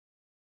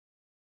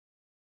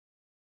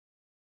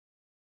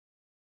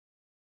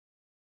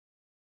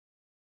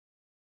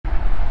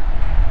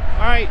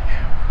right,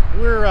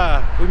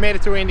 we made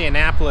it through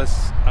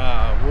Indianapolis.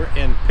 We're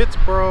in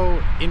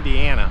Pittsboro,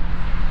 Indiana,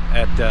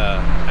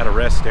 at a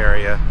rest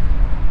area.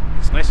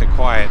 It's nice and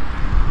quiet.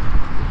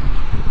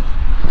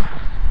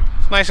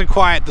 It's nice and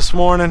quiet this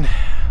morning.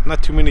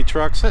 Not too many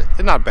trucks.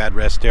 Not a bad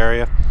rest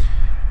area.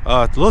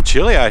 It's a little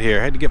chilly out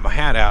here. I had to get my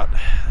hat out.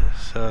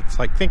 So it's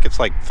like, I think it's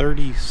like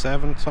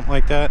 37, something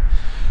like that.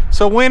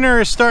 So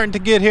winter is starting to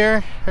get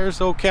here. There's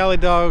old Cali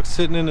dog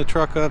sitting in the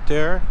truck up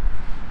there.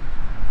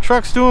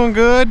 Truck's doing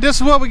good. This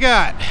is what we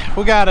got.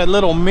 We got a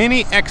little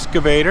mini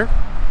excavator,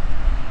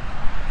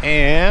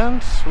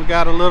 and we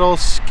got a little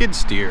skid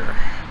steer.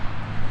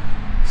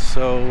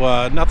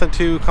 So nothing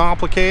too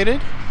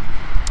complicated.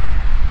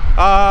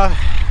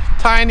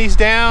 Tying these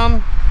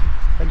down,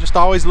 I just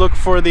always look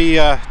for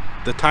the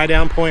tie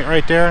down point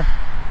right there.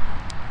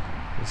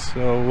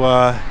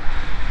 So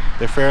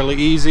they're fairly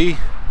easy,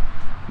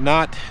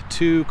 not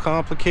too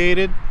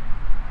complicated.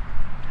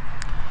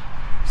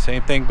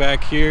 Same thing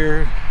back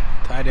here,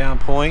 tie down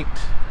point.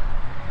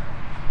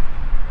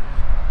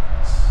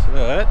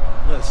 So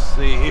let's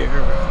see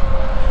here.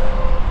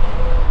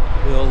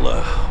 We'll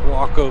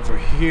walk over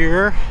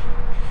here.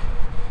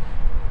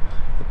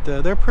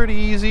 But, they're pretty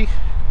easy.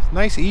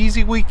 Nice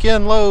easy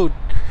weekend load.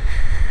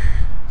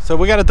 So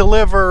we got to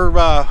deliver,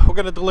 we're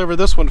going to deliver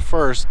this one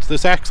first.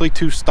 There's actually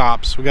 2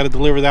 stops. We got to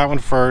deliver that one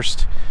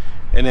first,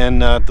 and then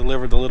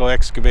deliver the little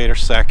excavator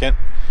second.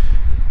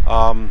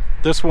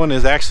 This one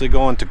is actually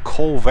going to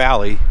Coal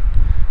Valley,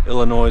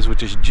 Illinois,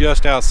 which is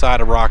just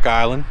outside of Rock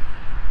Island.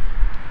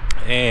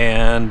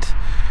 And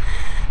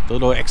the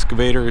little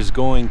excavator is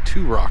going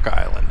to Rock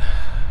Island.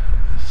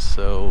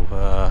 So,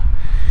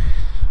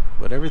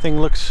 but everything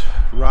looks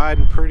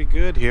riding pretty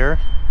good here.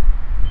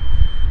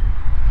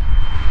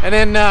 And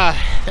then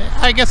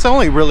I guess the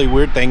only really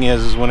weird thing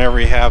is whenever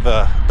you have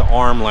the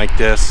arm like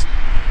this,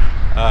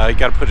 you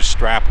got to put a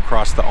strap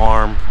across the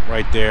arm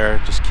right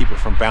there, just keep it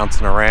from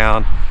bouncing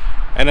around.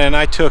 And then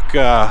I took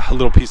a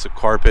little piece of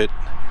carpet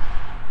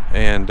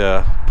and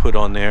put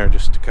on there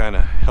just to kind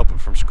of help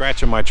it from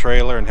scratching my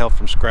trailer and help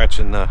from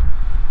scratching the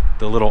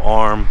little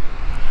arm.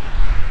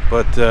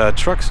 But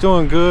truck's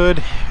doing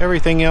good.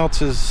 Everything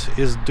else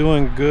is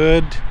doing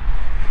good.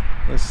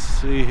 Let's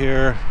see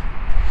here.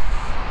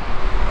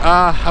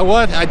 I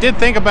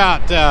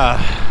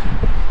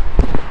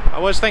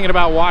was thinking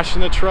about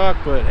washing the truck,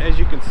 but as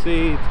you can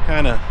see, it's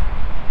kind of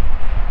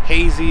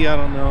hazy. I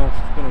don't know if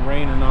it's going to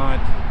rain or not,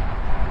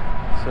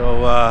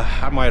 so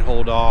I might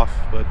hold off.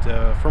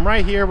 But from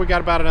right here, we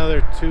got about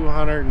another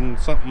 200 and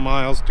something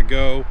miles to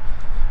go.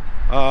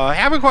 I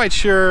haven't quite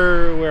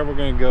sure where we're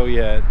going to go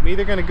yet. I'm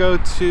either going to go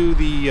to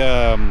the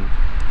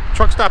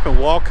truck stop in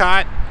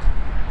Walcott,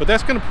 but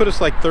that's going to put us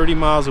like 30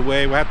 miles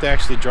away. We have to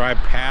actually drive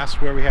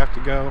past where we have to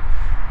go.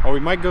 Or we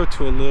might go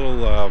to a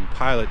little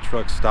pilot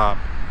truck stop.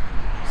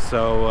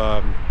 So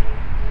I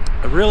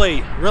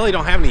really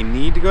don't have any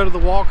need to go to the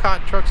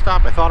Walcott truck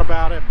stop. I thought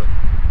about it, but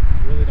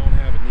really don't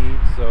have a need.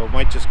 So I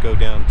might just go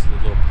down to the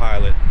little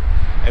pilot.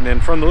 And then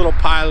from the little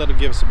pilot, it'll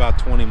give us about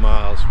 20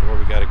 miles for where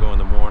we got to go in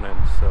the morning.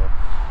 So,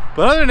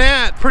 but other than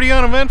that, pretty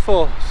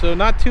uneventful. So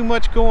not too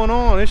much going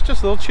on. It's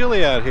just a little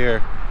chilly out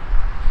here.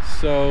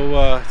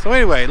 So, so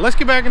anyway, let's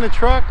get back in the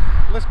truck.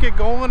 Let's get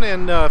going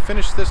and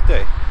finish this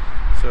day.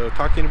 So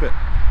talk to you in a bit.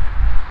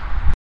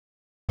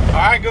 All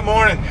right, good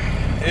morning.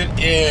 It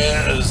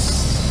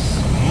is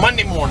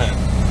Monday morning.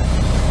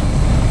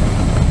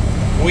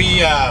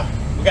 We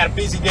got a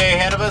busy day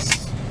ahead of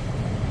us.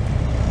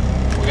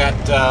 We got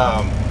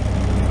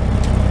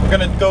we're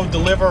gonna go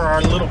deliver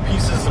our little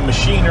pieces of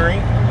machinery.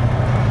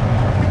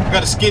 We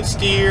got a skid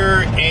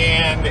steer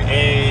and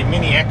a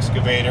mini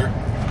excavator,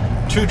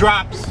 2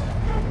 drops.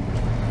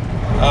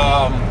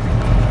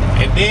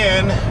 And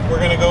then we're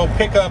gonna go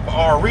pick up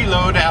our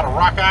reload out of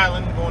Rock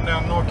Island, going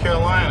down to North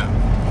Carolina.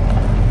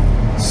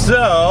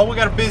 So we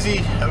got a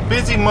busy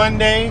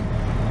Monday.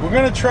 We're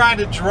gonna try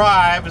to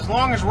drive as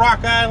long as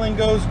Rock Island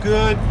goes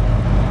good.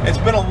 It's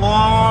been a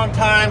long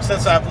time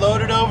since I've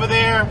loaded over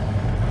there,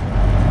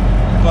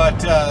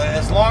 but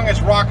as long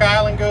as Rock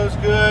Island goes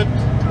good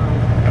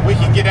and we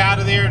can get out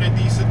of there at a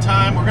decent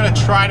time, we're gonna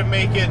try to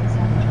make it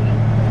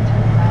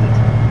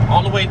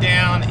all the way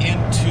down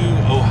into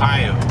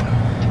Ohio.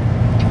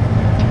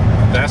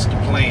 That's the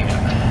plan.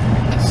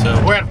 So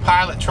we're at a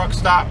pilot truck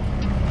stop.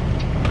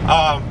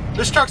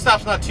 This truck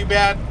stop's not too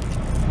bad.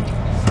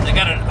 They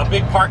got a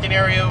big parking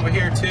area over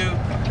here too.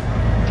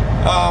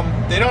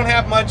 They don't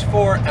have much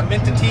for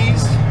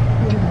amenities,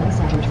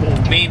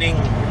 meaning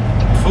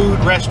food,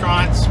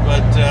 restaurants,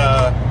 but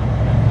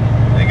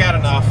they got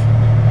enough.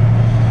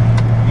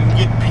 You can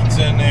get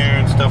pizza in there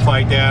and stuff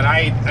like that.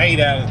 I ate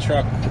out of the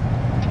truck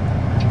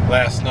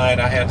last night.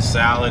 I had a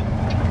salad.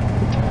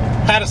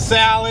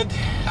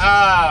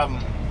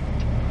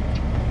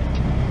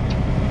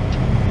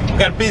 We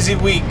got a busy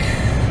week,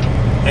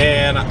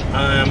 and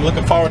I'm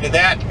looking forward to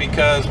that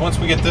because once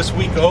we get this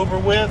week over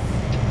with,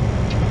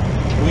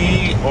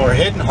 we are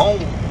heading home.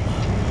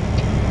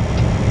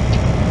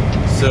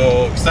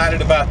 So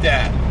excited about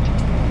that.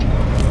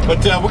 But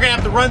we're gonna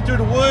have to run through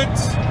the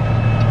woods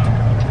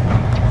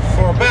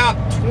for about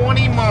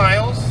 20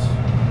 miles,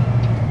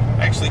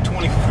 actually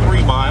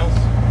 23 miles,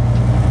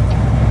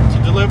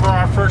 to deliver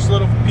our first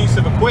little piece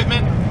of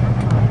equipment.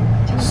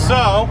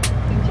 So,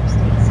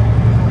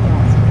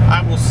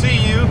 I will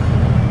see you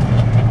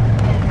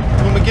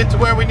when we get to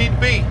where we need to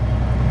be.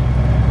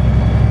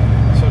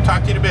 So,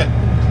 talk to you in a bit.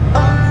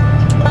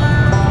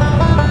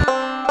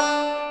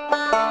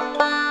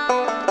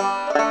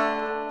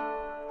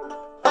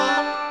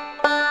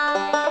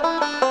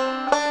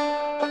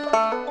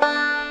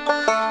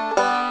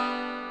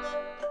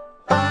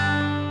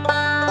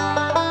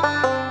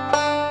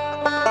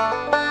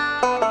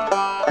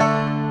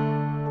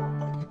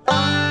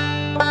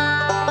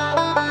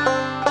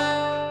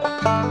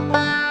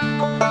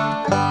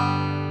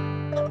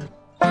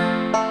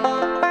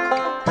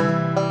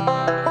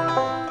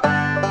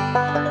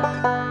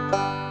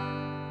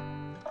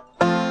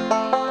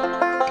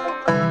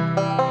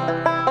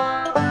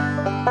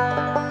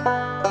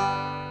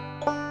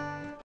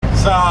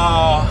 So,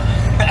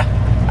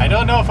 I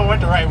don't know if I went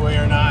the right way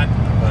or not,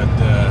 but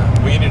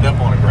we ended up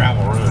on a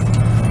gravel road.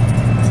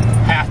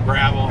 Half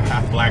gravel,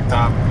 half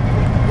blacktop.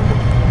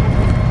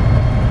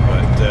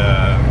 But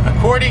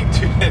according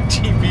to the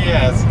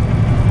GPS,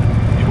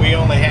 we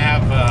only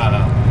have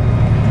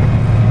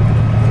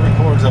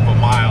 3/4 of a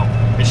mile.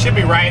 It should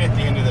be right at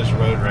the end of this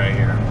road right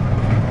here,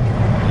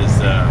 is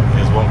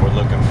what we're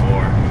looking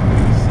for.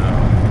 So,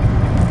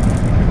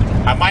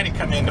 I might have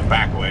come in the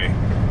back way.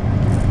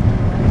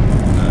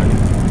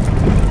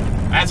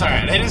 That's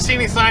alright. I didn't see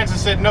any signs that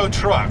said no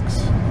trucks.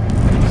 So,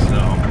 as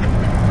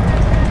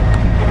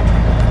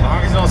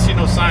long as I don't see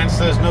no sign that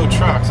says no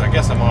trucks, I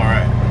guess I'm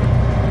alright.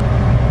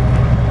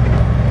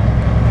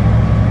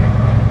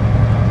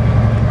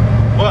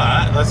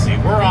 But, let's see.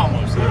 We're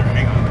almost there.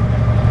 Hang on.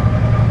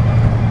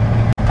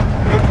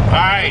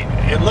 Alright.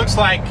 It looks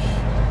like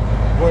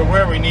we're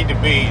where we need to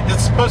be. This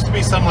is supposed to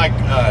be some like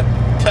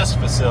test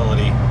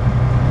facility.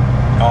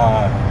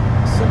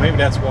 So maybe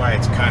that's why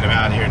it's kind of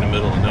out here in the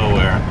middle of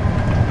nowhere.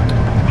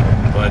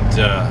 But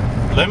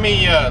let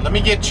me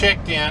get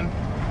checked in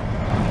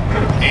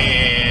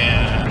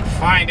and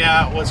find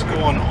out what's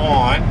going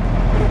on,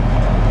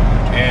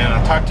 and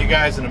I'll talk to you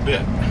guys in a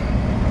bit.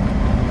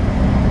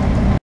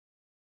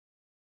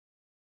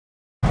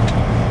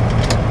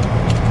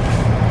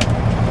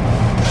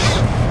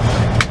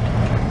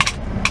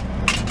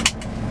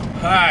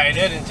 Alright,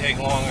 that didn't take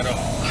long at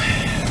all.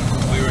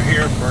 We were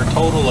here for a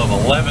total of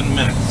 11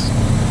 minutes.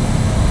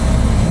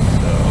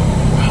 So,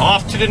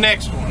 off to the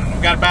next one.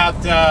 Got about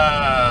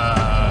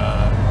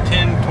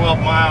 10-12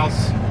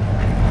 miles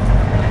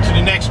to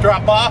the next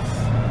drop off.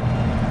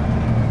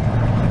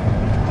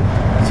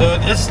 So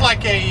it's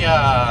like a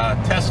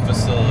test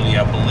facility,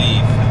 I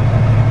believe,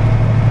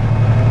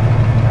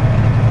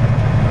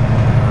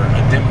 or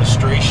a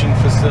demonstration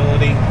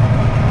facility,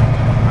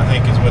 I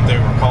think is what they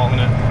were calling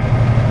it.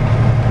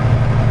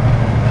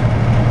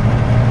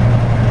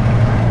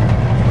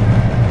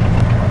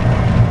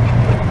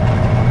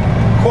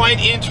 Quite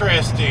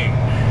interesting.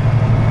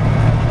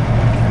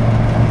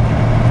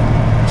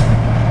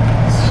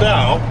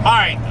 So,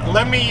 alright,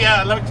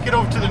 let's get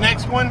over to the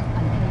next one,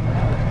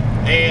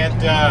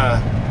 and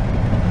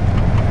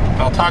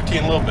I'll talk to you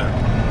in a little bit.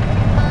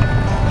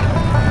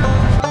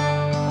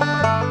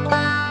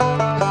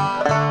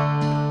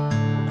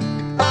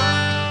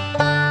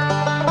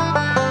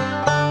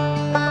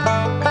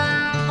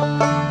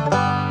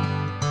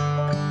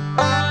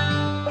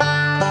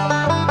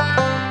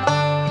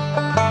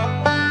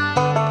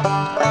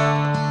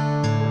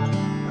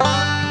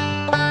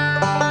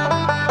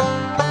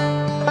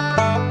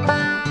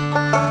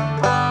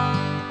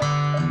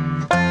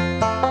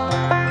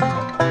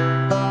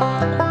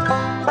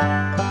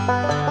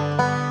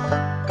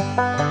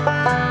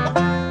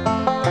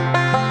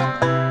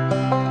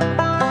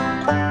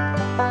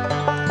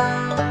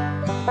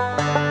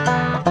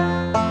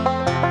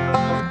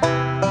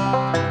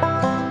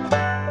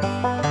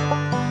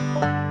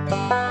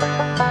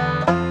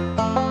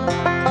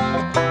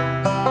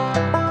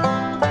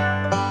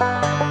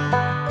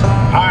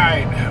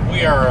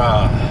 We are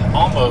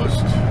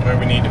almost where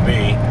we need to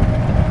be.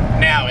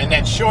 Now, in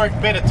that short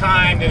bit of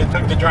time that it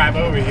took to drive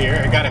over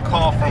here, I got a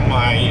call from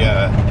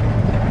my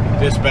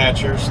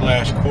dispatcher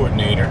 /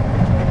 coordinator,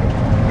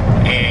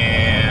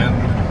 and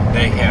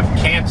they have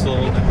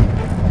canceled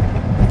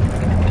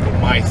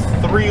my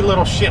 3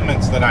 little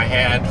shipments that I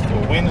had for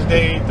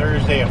Wednesday,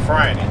 Thursday, and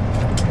Friday.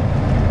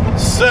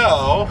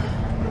 So,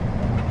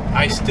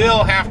 I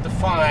still have to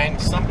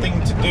find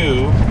something to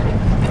do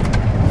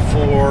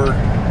for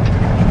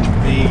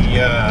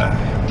the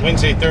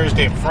Wednesday,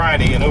 Thursday, and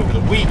Friday, and over the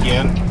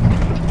weekend,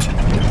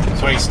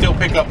 so I can still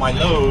pick up my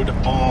load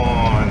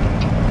on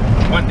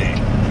Monday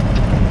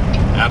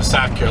out of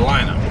South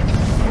Carolina.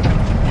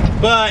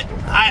 But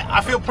I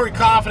feel pretty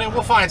confident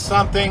we'll find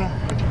something.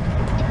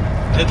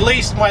 At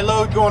least my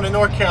load going to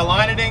North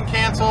Carolina didn't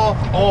cancel,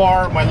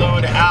 or my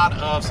load out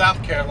of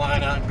South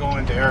Carolina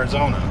going to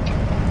Arizona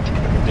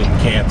didn't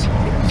cancel.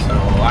 So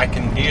I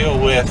can deal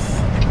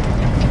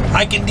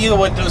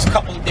with those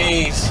couple of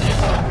days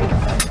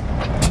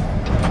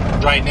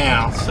right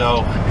now.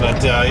 So,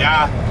 but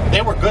yeah,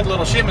 they were good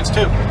little shipments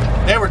too.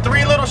 There were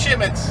 3 little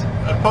shipments.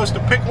 I'm supposed to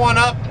pick one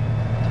up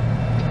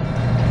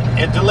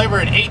and deliver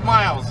it 8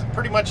 miles.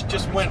 Pretty much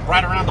just went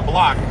right around the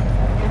block.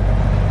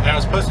 And I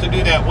was supposed to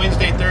do that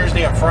Wednesday,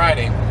 Thursday, and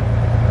Friday.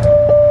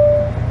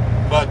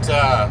 But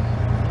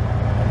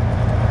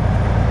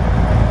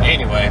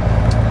anyway,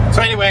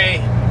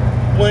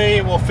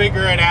 we will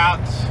figure it out.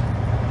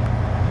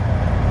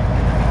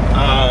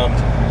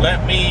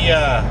 Let me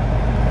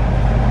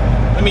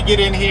get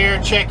in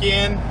here, check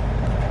in,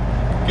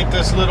 get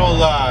this little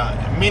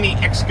mini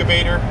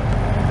excavator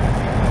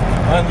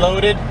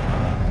unloaded,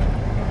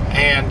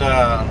 and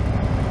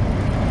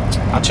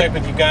I'll check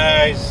with you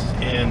guys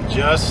in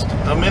just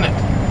a minute.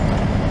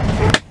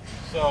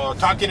 So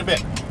talk to you in a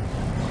bit.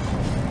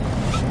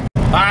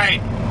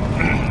 Alright,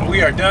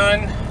 we are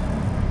done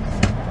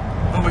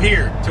over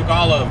here. Took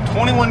all of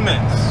 21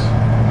 minutes.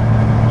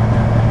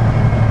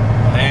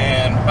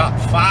 And about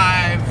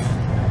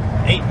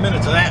 8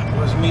 minutes of that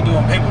was me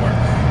doing paperwork.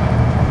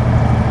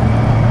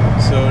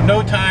 So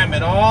no time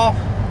at all.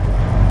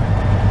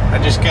 I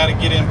just got to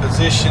get in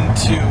position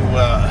to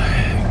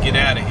get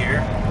out of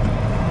here.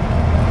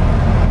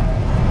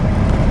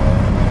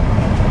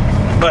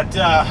 But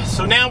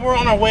so now we're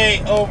on our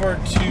way over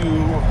to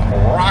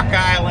Rock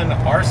Island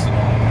Arsenal.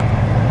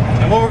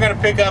 And what we're going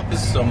to pick up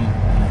is some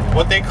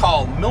what they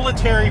call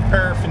military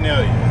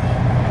paraphernalia.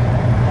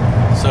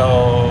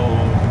 So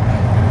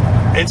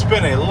it's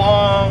been a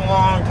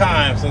long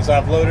time since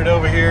I've loaded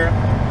over here.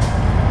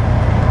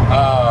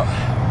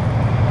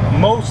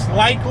 Most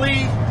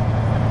likely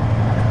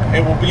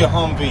it will be a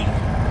Humvee.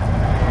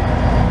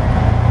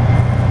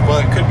 Well,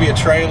 it could be a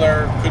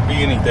trailer, could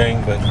be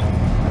anything, but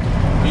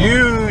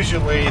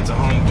usually it's a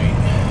Humvee.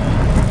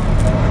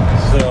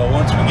 So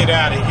once we get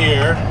out of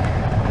here,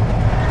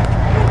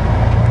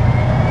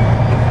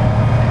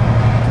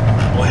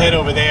 we'll head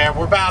over there.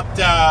 We're about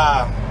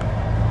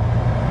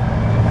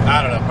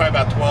I don't know, probably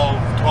about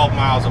 12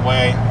 miles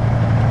away.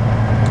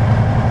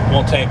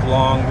 Won't take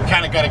long. We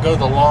kind of got to go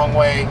the long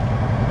way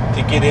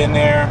to get in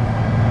there,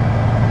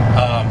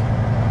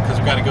 because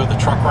we got to go the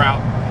truck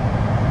route.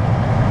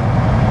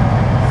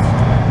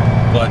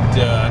 But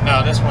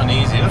no, this one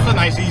easy. This was a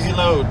nice easy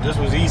load. This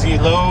was easy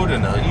load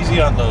and an easy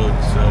unload.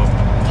 So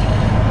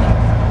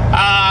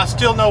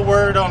still no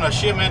word on a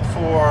shipment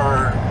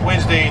for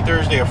Wednesday,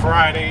 Thursday, or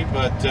Friday,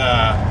 but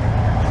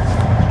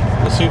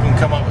we'll see if we can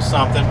come up with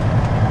something.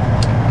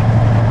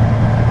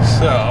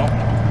 So,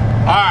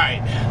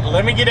 alright,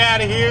 let me get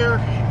out of here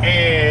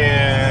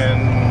and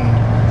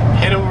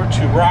head over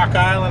to Rock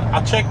Island.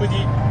 I'll check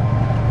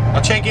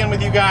in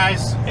with you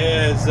guys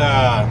as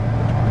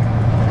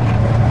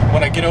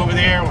when I get over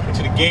there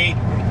to the gate.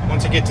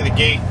 Once I get to the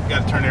gate,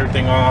 got to turn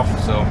everything off.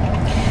 So,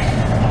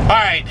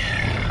 alright,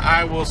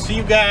 I will see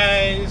you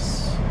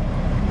guys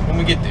when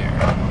we get there.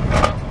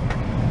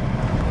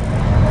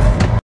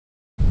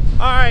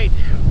 Alright,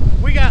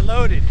 we got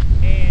loaded,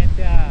 and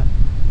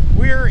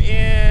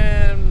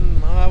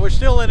we're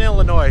still in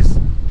Illinois.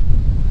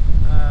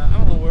 I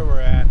don't know where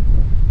we're at.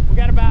 We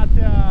got about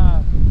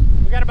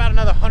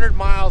another 100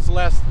 miles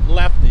left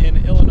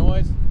in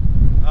Illinois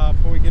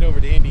before we get over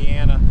to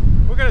Indiana.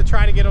 We're going to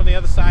try to get on the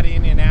other side of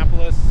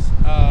Indianapolis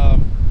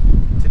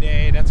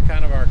today. That's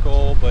kind of our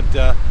goal. But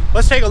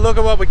let's take a look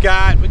at what we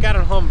got. We got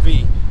a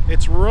Humvee.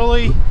 It's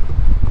really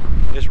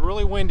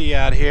windy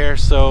out here,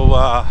 so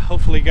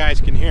hopefully you guys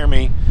can hear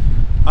me.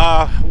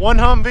 One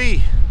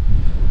Humvee.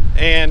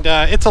 And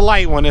it's a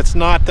light one. It's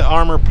not the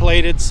armor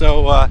plated,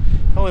 so it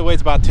only weighs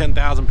about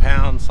 10,000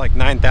 pounds, like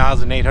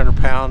 9,800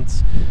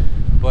 pounds.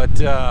 But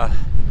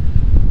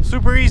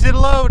super easy to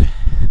load.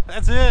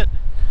 That's it.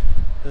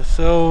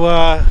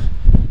 So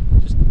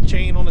just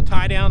chain on the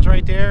tie downs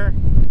right there.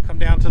 Come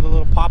down to the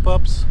little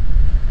pop-ups.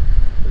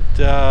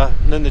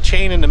 And then the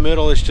chain in the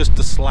middle is just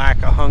the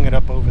slack. I hung it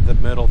up over the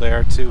middle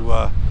there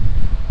to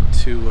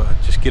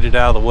just get it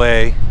out of the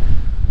way.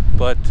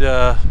 But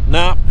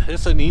no,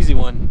 it's an easy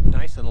one,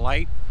 nice and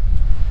light.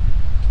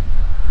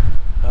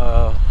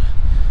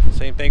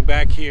 Same thing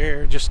back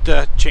here, just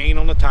chain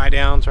on the tie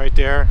downs right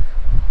there.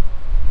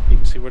 You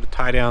can see where the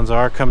tie downs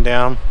are, come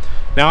down.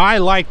 Now I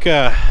like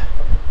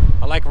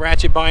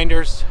ratchet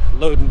binders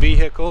loading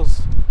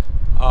vehicles,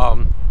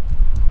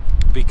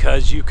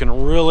 because you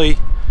can really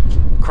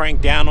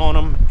crank down on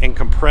them and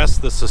compress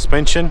the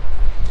suspension.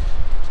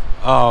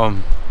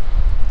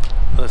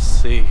 Let's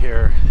see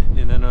here,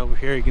 and then over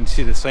here you can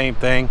see the same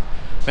thing.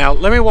 Now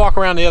let me walk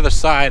around the other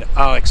side.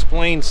 I'll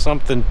explain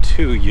something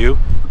to you.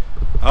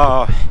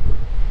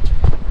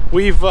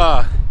 We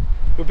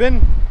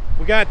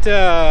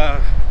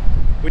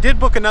did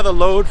book another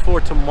load for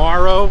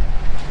tomorrow,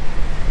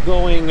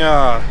 going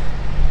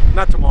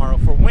not tomorrow,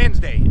 for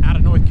Wednesday out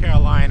of North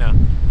Carolina.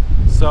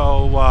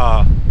 So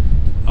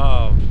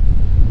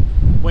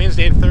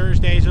Wednesday to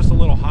Thursday is just a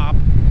little hop.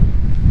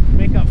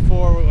 Make up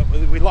for,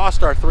 we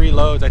lost our 3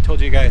 loads. I told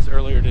you guys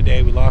earlier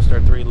today we lost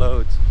our 3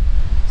 loads.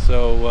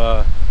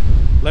 So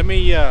let me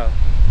yeah,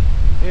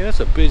 that's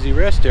a busy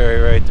rest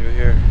area right through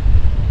here.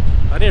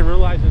 I didn't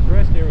realize this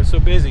rest area was so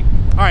busy.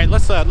 All right,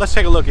 let's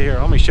take a look at here.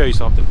 Let me show you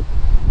something.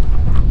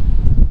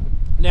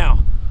 Now,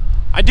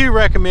 I do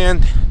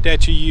recommend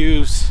that you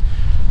use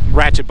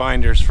ratchet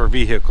binders for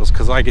vehicles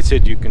because, like I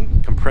said, you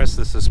can compress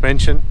the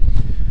suspension.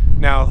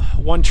 Now,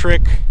 one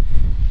trick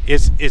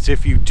is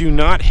if you do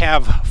not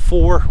have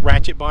 4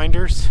 ratchet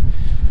binders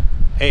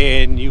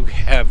and you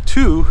have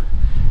 2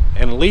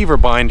 and a lever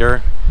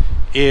binder,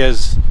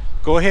 is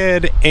go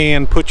ahead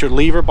and put your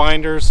lever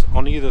binders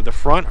on either the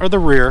front or the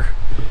rear.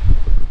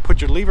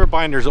 Put your lever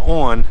binders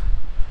on,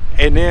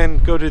 and then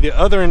go to the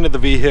other end of the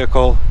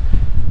vehicle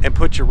and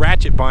put your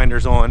ratchet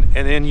binders on,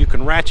 and then you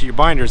can ratchet your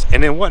binders.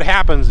 And then what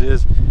happens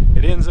is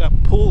it ends up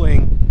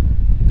pulling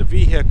the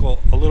vehicle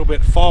a little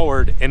bit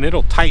forward, and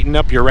it'll tighten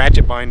up your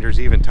ratchet binders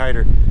even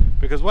tighter.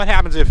 Because what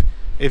happens if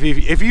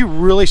you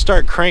really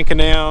start cranking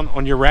down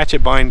on your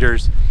ratchet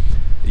binders,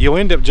 you'll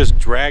end up just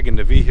dragging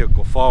the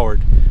vehicle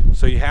forward.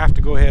 So you have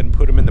to go ahead and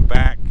put them in the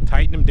back,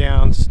 tighten them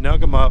down,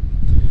 snug them up.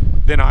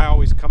 Then I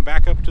always come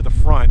back up to the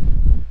front,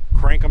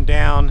 crank them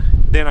down,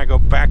 then I go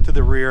back to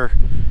the rear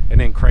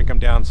and then crank them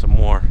down some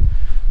more.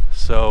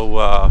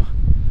 So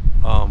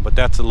but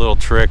that's a little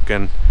trick.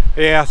 And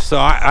yeah, so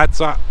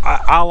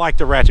I like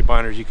the ratchet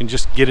binders. You can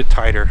just get it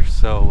tighter.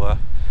 So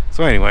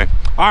anyway,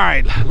 all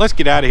right, let's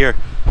get out of here.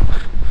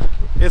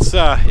 It's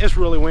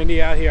really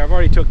windy out here. I've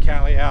already took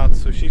Callie out,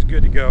 so she's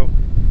good to go.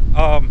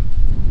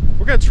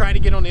 We're gonna try to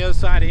get on the other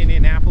side of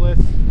Indianapolis.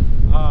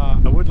 I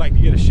would like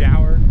to get a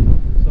shower,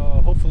 so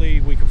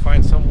hopefully we can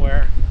find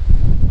somewhere.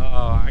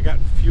 I got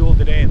fuel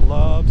today at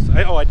Love's.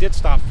 I did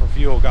stop for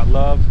fuel. Got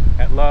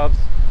at Love's.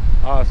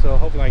 So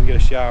hopefully I can get a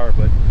shower.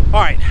 But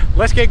all right,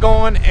 let's get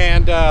going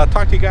and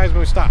talk to you guys when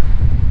we stop.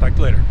 Talk to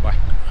you later. Bye.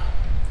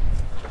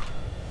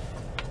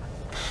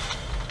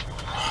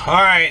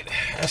 All right,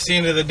 that's the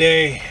end of the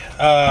day.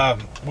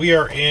 We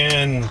are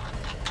in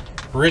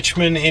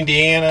Richmond,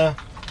 Indiana.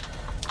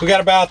 We got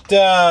about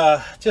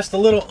just a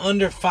little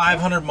under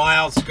 500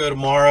 miles to go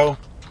tomorrow.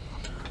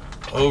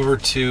 Over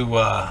to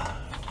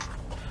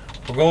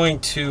we're going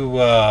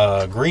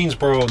to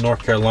Greensboro,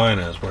 North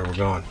Carolina is where we're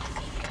going.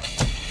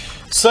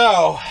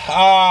 So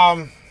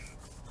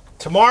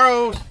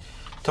tomorrow's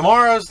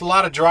a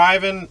lot of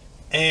driving,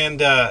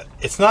 and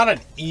it's not an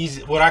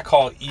easy, what I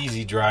call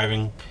easy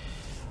driving.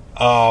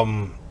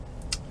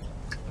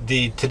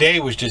 Today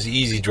was just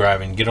easy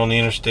driving. Get on the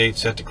interstate,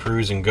 set the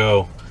cruise, and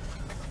go.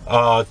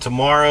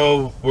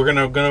 Tomorrow we're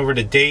gonna go over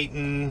to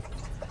Dayton.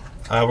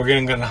 We're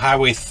gonna go to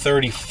Highway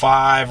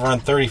 35, run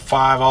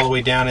 35 all the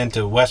way down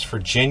into West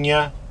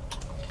Virginia,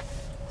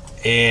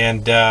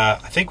 and I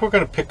think we're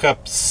gonna pick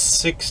up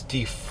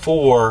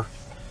 64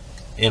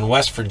 in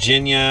West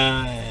Virginia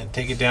and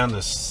take it down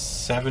to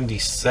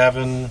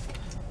 77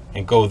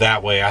 and go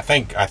that way. I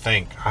think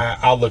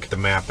I'll look at the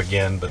map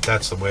again, but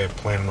that's the way I'm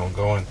planning on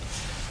going.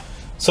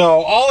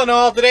 So all in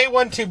all, today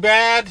wasn't too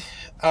bad.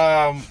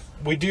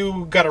 We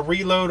do got a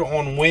reload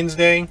on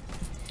Wednesday.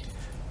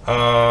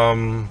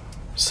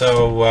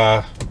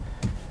 So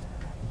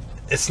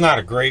it's not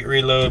a great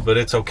reload, but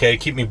it's okay.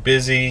 Keep me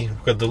busy.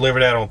 We'll deliver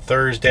that on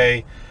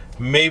Thursday.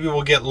 Maybe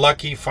we'll get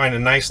lucky, find a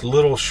nice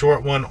little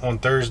short one on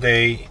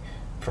Thursday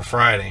for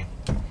Friday.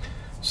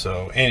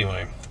 So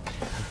anyway,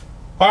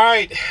 all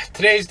right,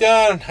 today's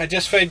done. I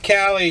just fed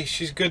Callie.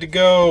 She's good to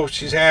go.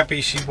 She's happy.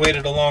 She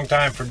waited a long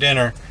time for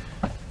dinner.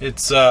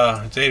 It's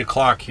 8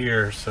 o'clock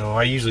here, so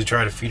I usually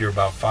try to feed her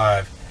about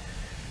 5.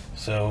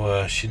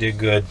 So she did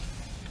good.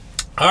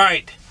 All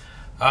right,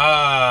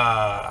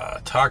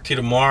 talk to you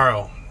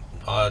tomorrow.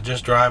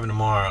 Just driving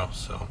tomorrow.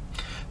 So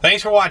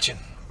thanks for watching.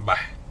 Bye.